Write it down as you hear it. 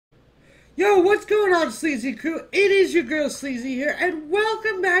Yo, what's going on, Sleazy Crew? It is your girl Sleazy here, and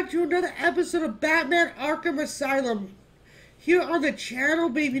welcome back to another episode of Batman Arkham Asylum here on the channel,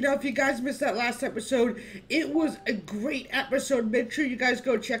 baby. Now, if you guys missed that last episode, it was a great episode. Make sure you guys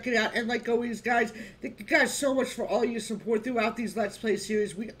go check it out. And like always, guys, thank you guys so much for all your support throughout these Let's Play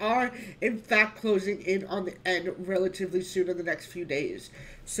series. We are, in fact, closing in on the end relatively soon in the next few days.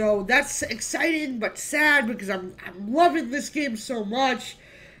 So that's exciting but sad because I'm loving this game so much.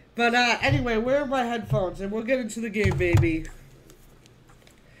 But anyway, where are my headphones? And we'll get into the game, baby.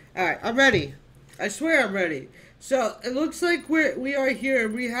 Alright, I'm ready. I swear I'm ready. So, it looks like we are here.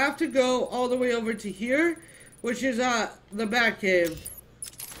 We have to go all the way over to here, which is the Batcave.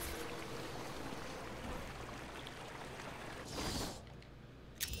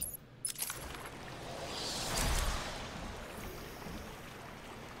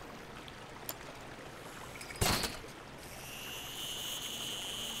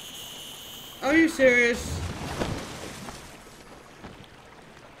 Are you serious?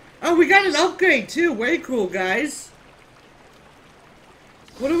 Oh, we got an upgrade too. Way cool, guys.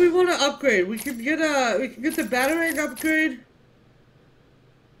 What do we want to upgrade? We can get the Batarang upgrade.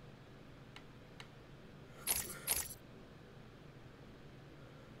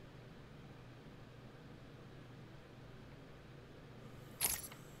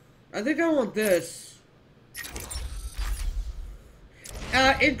 I think I want this.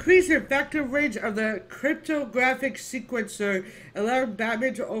 Increase the effective range of the cryptographic sequencer, allowing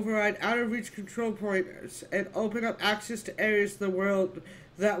Batman to override out-of-reach control points and open up access to areas of the world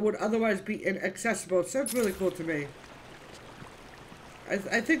that would otherwise be inaccessible. It sounds really cool to me. I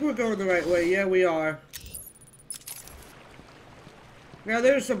think we're going the right way. Yeah, we are. Now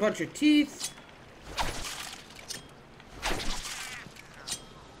there's a bunch of teeth.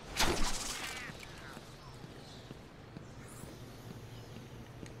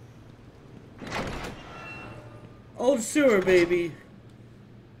 Old sewer, baby.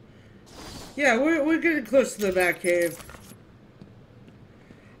 Yeah, we're getting close to the Batcave.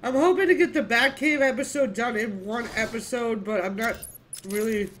 I'm hoping to get the Batcave episode done in one episode, but I'm not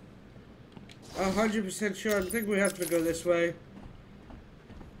really 100% sure. I think we have to go this way.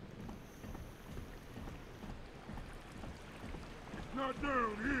 Not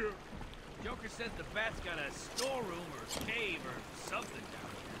down here. Joker says the bat's got a storeroom or cave or something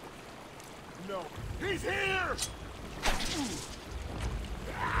down No. He's here!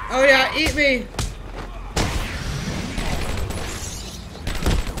 Oh yeah, eat me.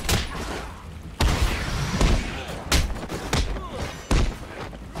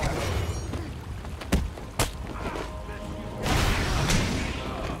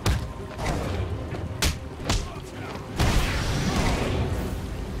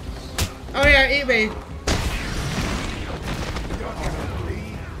 Oh yeah, eat me.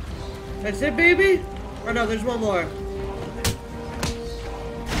 That's it, baby? Oh no, there's one more.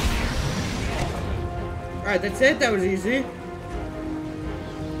 Alright, that's it? That was easy.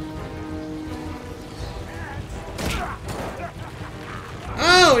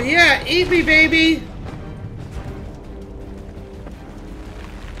 Oh yeah, eat me, baby!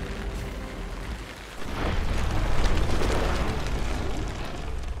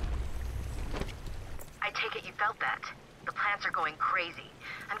 I take it you felt that. The plants are going crazy.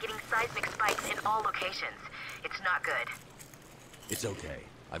 I'm getting seismic spikes in all locations. It's not good. It's okay.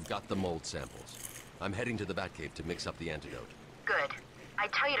 I've got the mold samples. I'm heading to the Batcave to mix up the antidote. Good.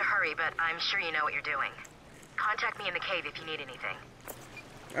 I'd tell you to hurry, but I'm sure you know what you're doing. Contact me in the cave if you need anything.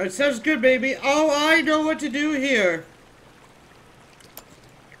 Alright, sounds good, baby. Oh, I know what to do here.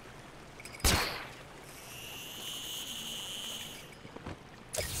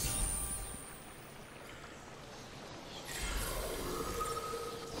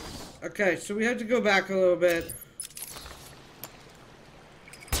 Okay, so we have to go back a little bit.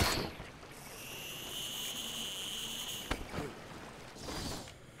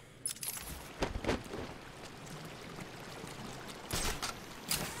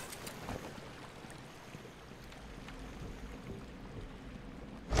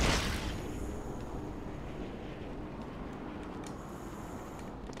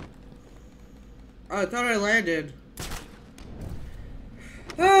 Oh, I thought I landed.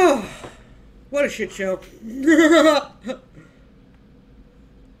 Oh, what a shit show.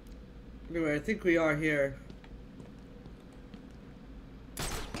 Anyway, I think we are here.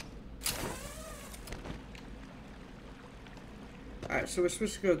 Alright, so we're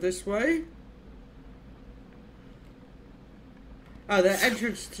supposed to go this way. Oh, the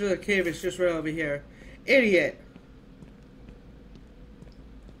entrance to the cave is just right over here. Idiot.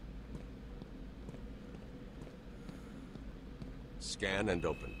 Scan and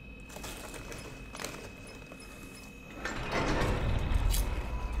open.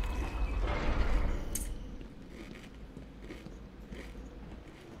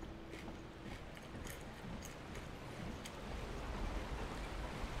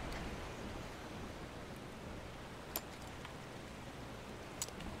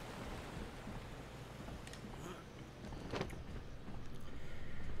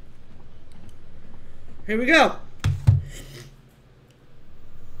 Here we go.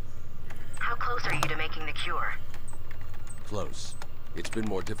 How close are you to making the cure? Close. It's been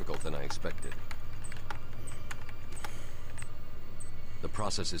more difficult than I expected. The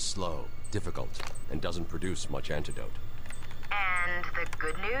process is slow, difficult, and doesn't produce much antidote. And the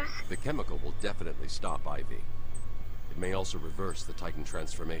good news? The chemical will definitely stop Ivy. It may also reverse the Titan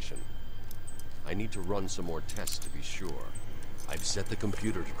transformation. I need to run some more tests to be sure. I've set the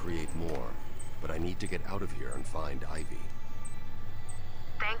computer to create more, but I need to get out of here and find Ivy.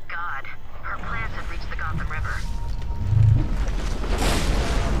 Thank God. Her plans have reached the Gotham River.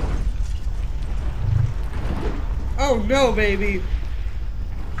 Oh no, baby.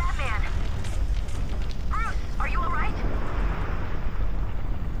 Batman! Bruce, are you alright?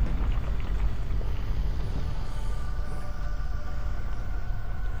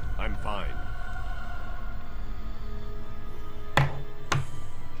 I'm fine.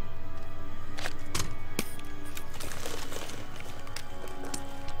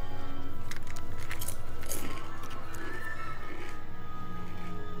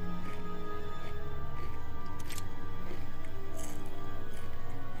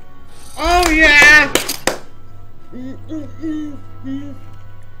 Oh yeah.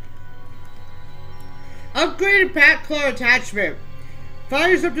 Upgraded pack claw attachment.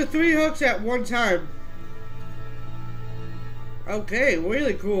 Fires up to 3 hooks at one time. Okay,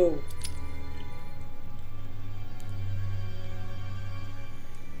 really cool.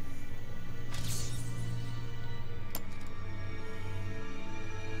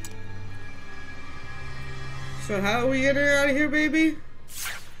 So how are we getting out of here, baby?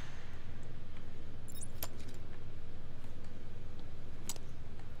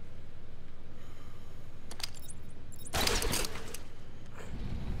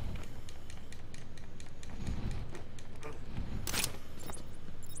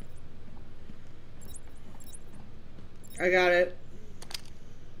 I got it.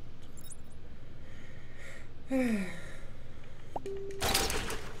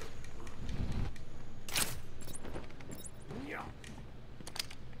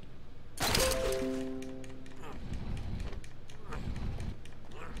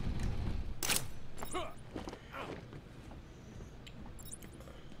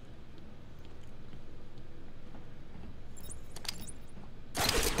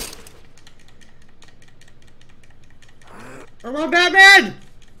 Come on, Batman!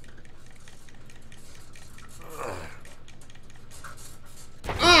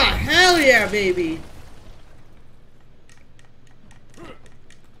 Ah, hell yeah, baby!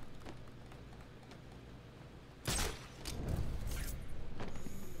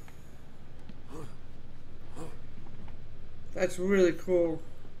 That's really cool.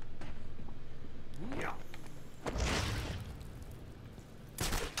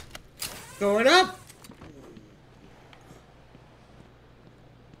 Going up!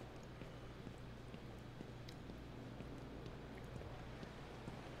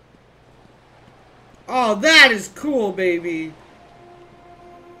 Oh, that is cool, baby.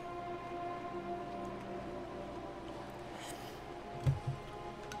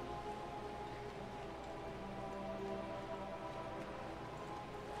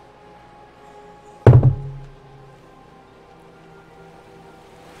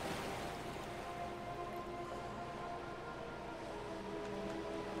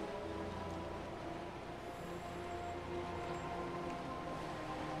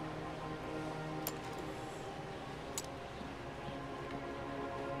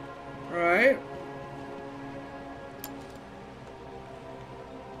 Alright.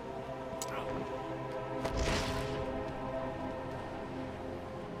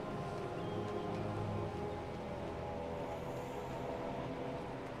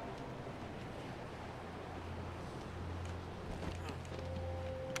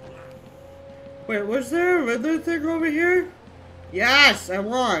 Wait, was there a Riddler thing over here? Yes, I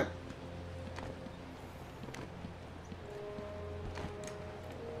want.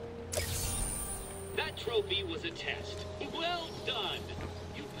 That trophy was a test. Well done.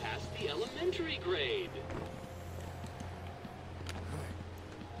 You passed the elementary grade.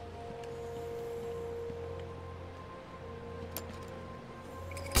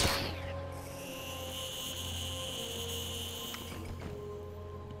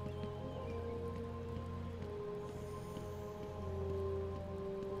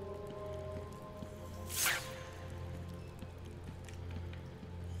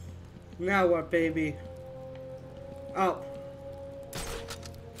 Now what, baby? Oh.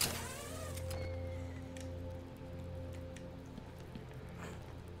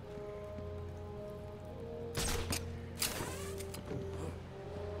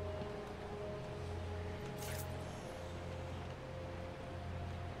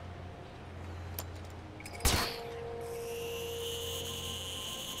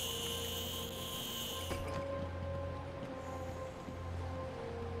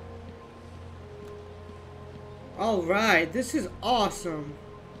 Alright, this is awesome.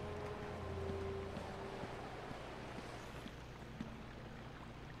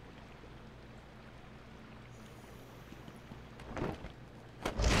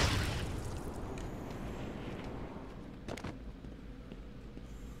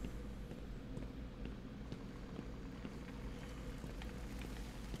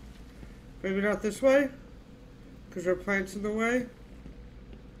 Maybe not this way? Because our plant's in the way?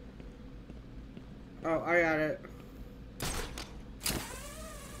 Oh, I got it.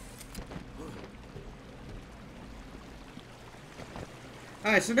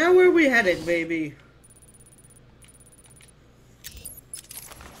 Alright, so now where are we headed, baby?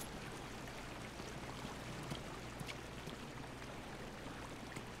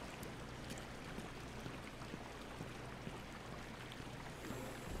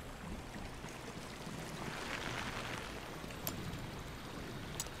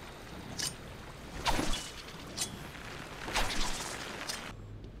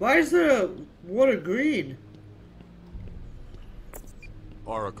 Why is the water green?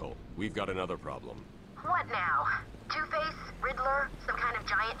 Oracle, we've got another problem. What now? Two-Face? Riddler? Some kind of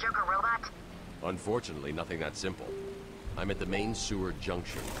giant Joker robot? Unfortunately, nothing that simple. I'm at the main sewer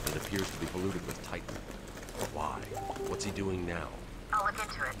junction and it appears to be polluted with Titan. Why? What's he doing now? I'll look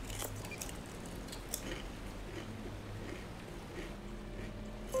into it.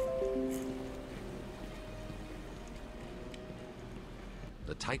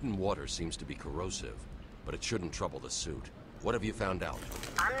 The Titan water seems to be corrosive, but it shouldn't trouble the suit. What have you found out?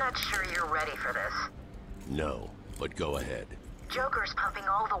 I'm not sure you're ready for this. No, but go ahead. Joker's pumping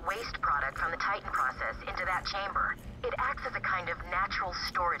all the waste product from the Titan process into that chamber. It acts as a kind of natural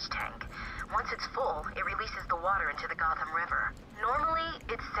storage tank. Once it's full, it releases the water into the Gotham River. Normally,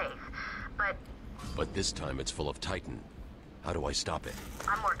 it's safe, but... But this time it's full of Titan. How do I stop it?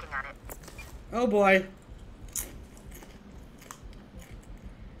 I'm working on it. Oh boy.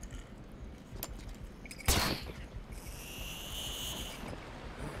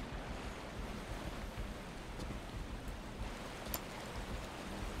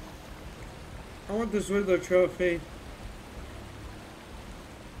 I want this Riddler trophy.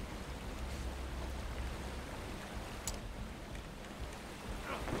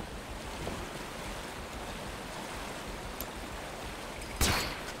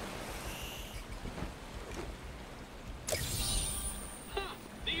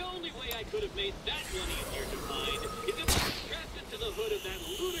 The only way I could have made that one easier to find is if I strapped it to the hood of that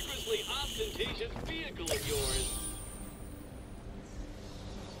ludicrously ostentatious vehicle of yours.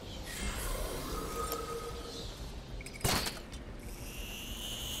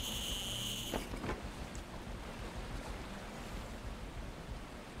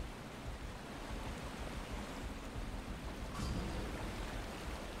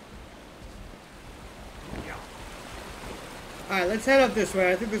 Alright, let's head up this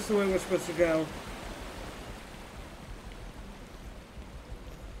way. I think this is the way we're supposed to go.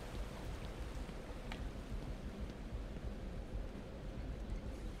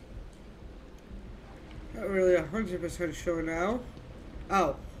 Not really 100% sure now.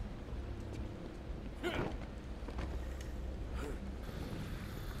 Oh.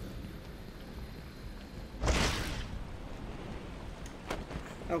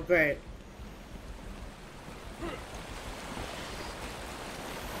 Oh, great.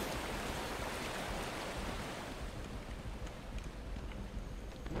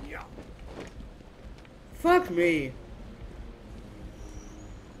 Fuck me.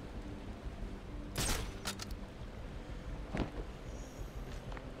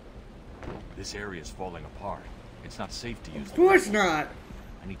 This area is falling apart. It's not safe to use. Of course not.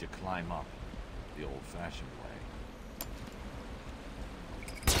 I need to climb up the old-fashioned way.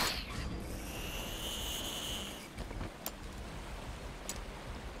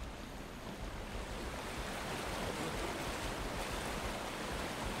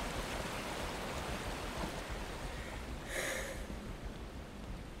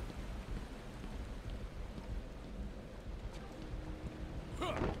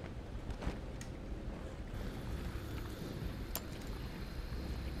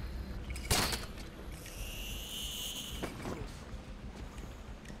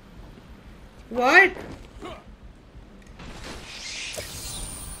 What?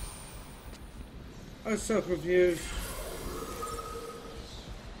 I'm so confused.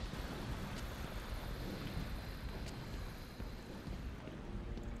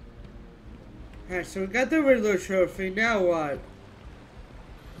 Alright, so we got the Riddler trophy, now what?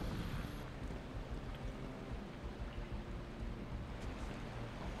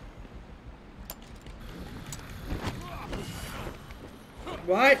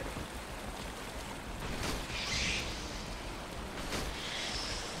 What?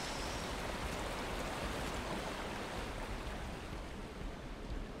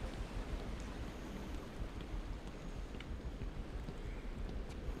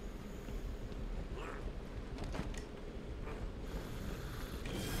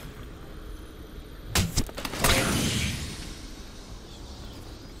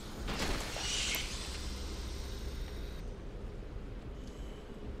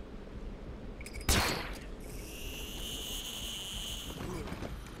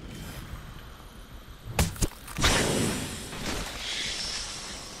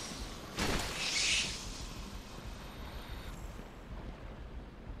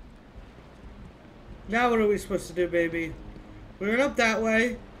 Now what are we supposed to do, baby? We went up that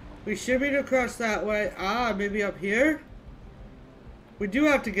way. We shimmied across that way. Ah, maybe up here? We do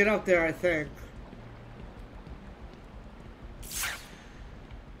have to get up there, I think.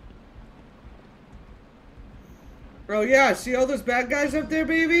 Oh yeah, see all those bad guys up there,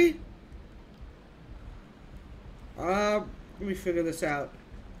 baby? Let me figure this out.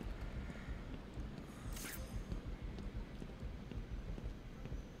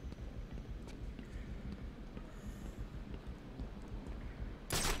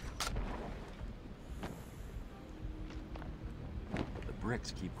 The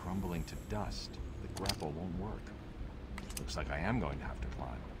bricks keep crumbling to dust. The grapple won't work. Looks like I am going to have to climb.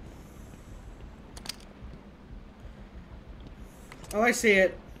 Oh, I see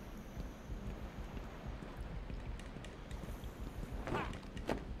it.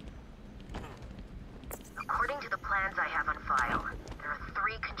 According to the plans I have on file, there are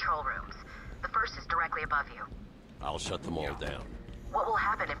 3 control rooms. The first is directly above you. I'll shut them all down. What will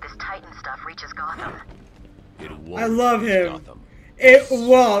happen if this Titan stuff reaches Gotham? It won't I love reach him. Gotham. It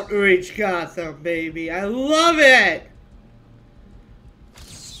won't reach Gotham, baby. I love it.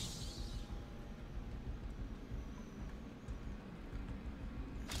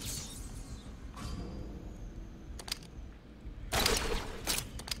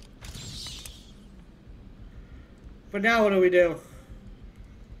 But now what do we do?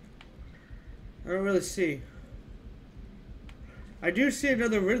 I don't really see. I do see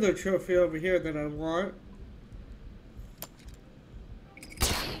another Riddler trophy over here that I want.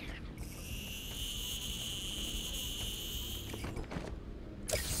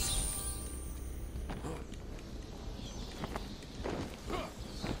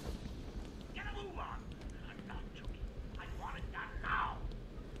 Get a move on! I'm not joking. I want it done now!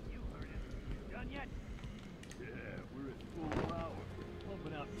 You heard it. You done yet? Yeah, we're at full power.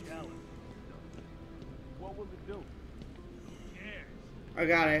 Pumping out gallons and stuff. What will it do? Who cares? I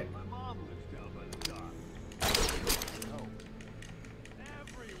got it. My mom lives down by the dock. No.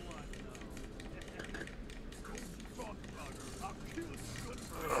 Everyone knows. Talk about her. I'll kill you good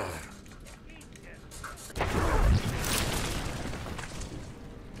for her. Eat it. That's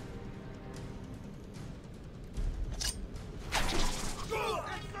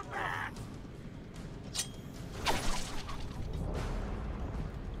the bat!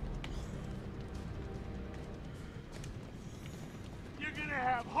 You're gonna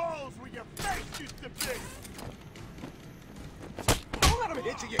have holes where your face used to be! Don't let him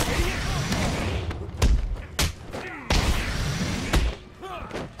hit you, you idiot!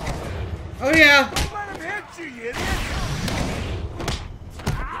 Oh yeah. Don't let him hit you, you idiot!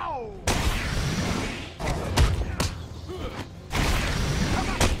 Ow!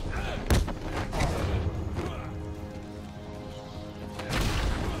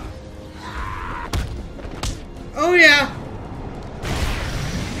 Oh yeah.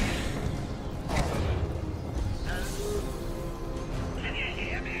 Can you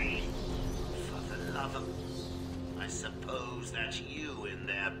hear me? For the love of... I suppose that's you in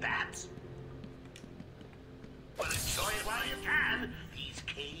there, Bat. Well, enjoy it while you can. These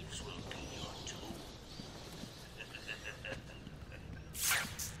caves will be your tomb.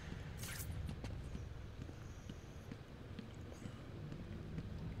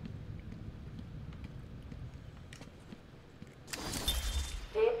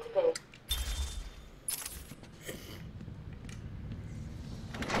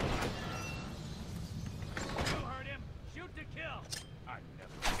 You heard him. Shoot to kill. I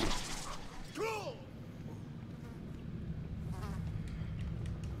never... Cool!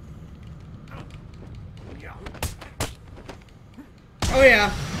 Yeah. Oh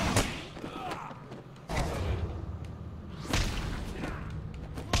yeah.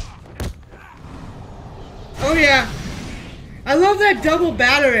 Oh yeah. I love that double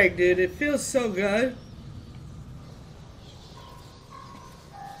battering, dude. It feels so good.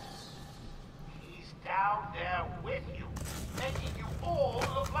 He's down there with you, making you all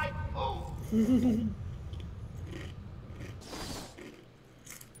look like fools.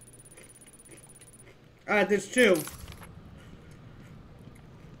 Alright, there's 2.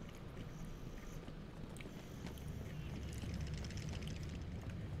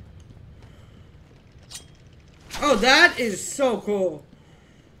 Oh, that is so cool.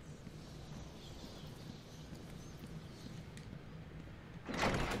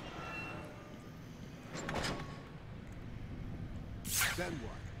 Then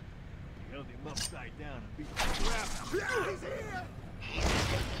what? Held him upside down and beat the crap out of him. He's here! He's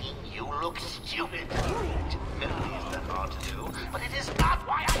making you look stupid. It really isn't hard to do, but it is not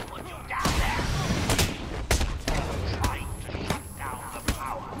why I put you down there. Trying to shut down the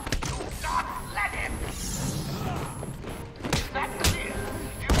power. Do not let him.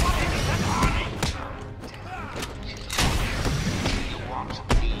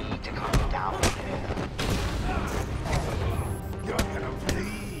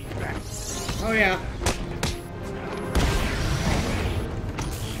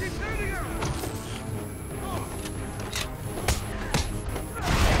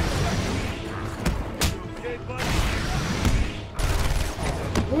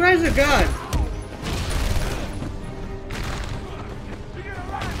 has a gun.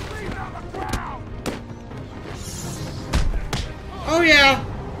 Oh yeah.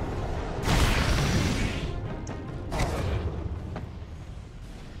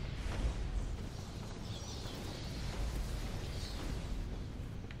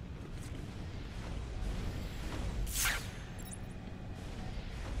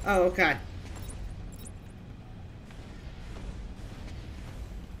 Oh, okay.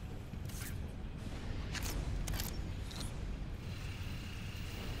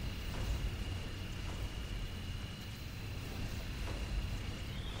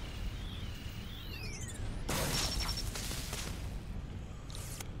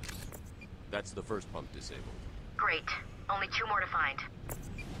 That's the first pump disabled. Great. Only 2 more to find.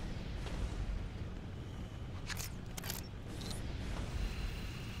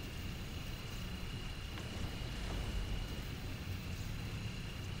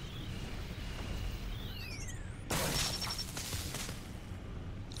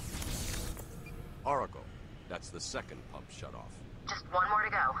 Oracle. That's the second pump shut off. Just 1 more to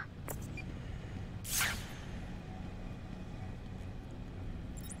go.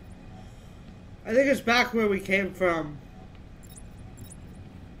 I think it's back where we came from.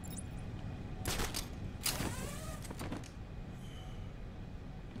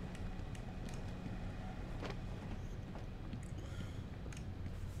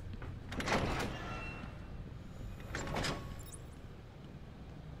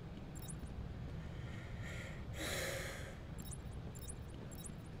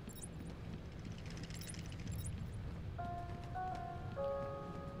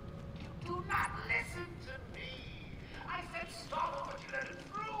 Do not listen to me. I said stop, but you let it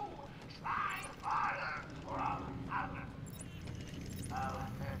through. Try harder, or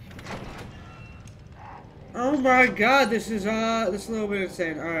Oh my god, this is a little bit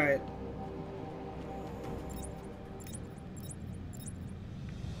insane. Alright.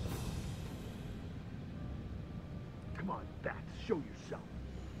 Come on, Bats, show yourself.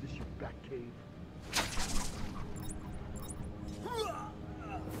 Is this your bat cave?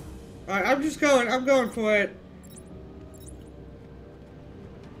 Alright, I'm going for it.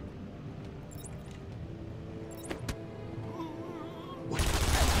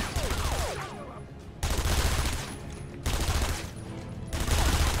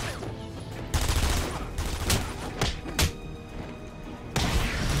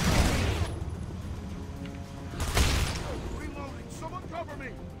 Reloading! Someone cover me!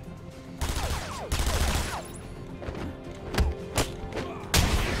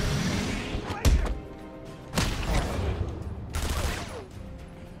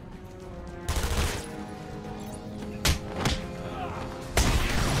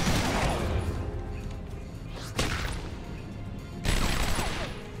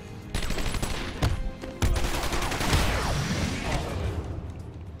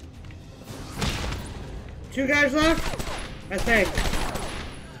 Two guys left? I think.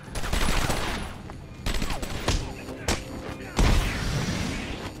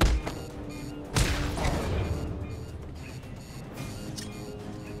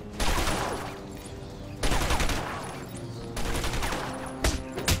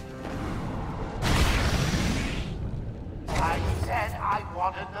 I said I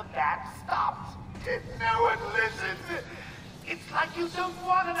wanted the bat stopped. Did no one listen? It's like you don't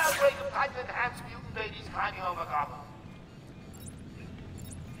want an outbreak of type-enhanced mutant babies climbing over Gotham.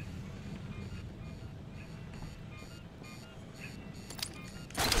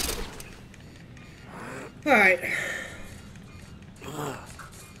 Alright.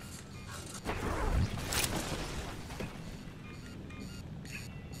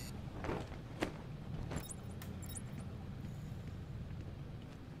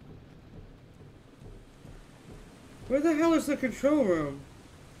 Where the hell is the control room?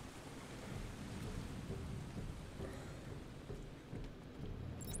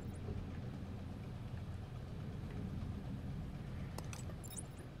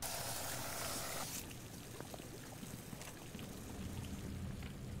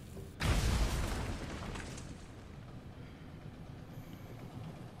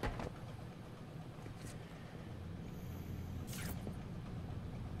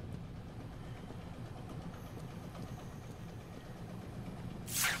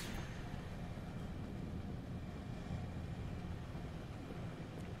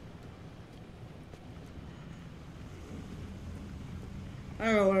 I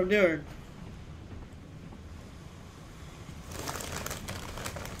don't know what I'm doing.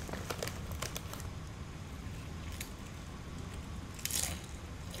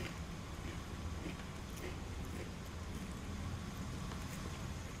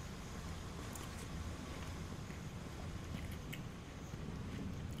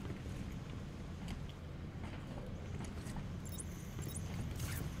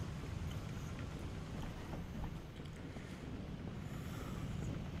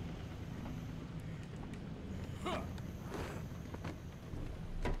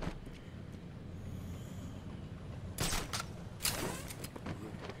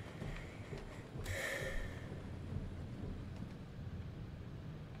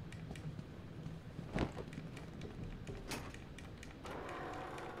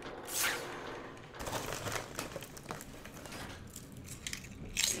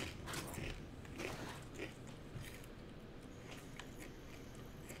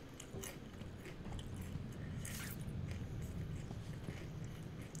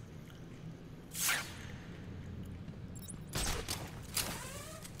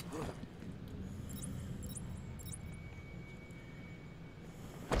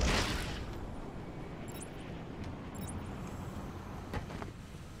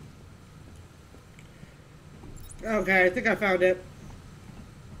 Okay, I think I found it.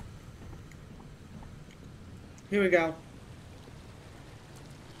 Here we go.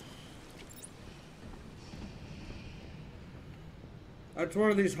 That's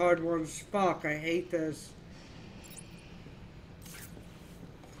one of these hard ones. Fuck, I hate this.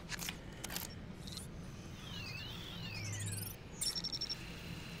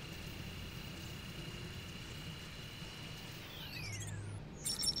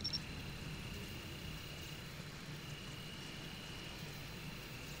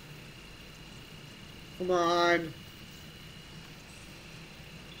 Come on.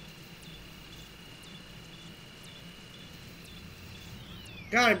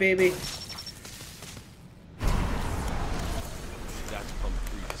 Got it, baby. That's pump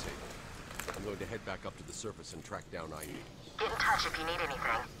 3 disabled. I'm going to head back up to the surface and track down Ivy. Get in touch if you need anything.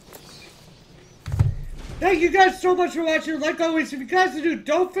 Thank you guys so much for watching. Like always, if you guys are new,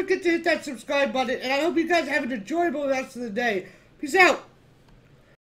 don't forget to hit that subscribe button. And I hope you guys have an enjoyable rest of the day. Peace out.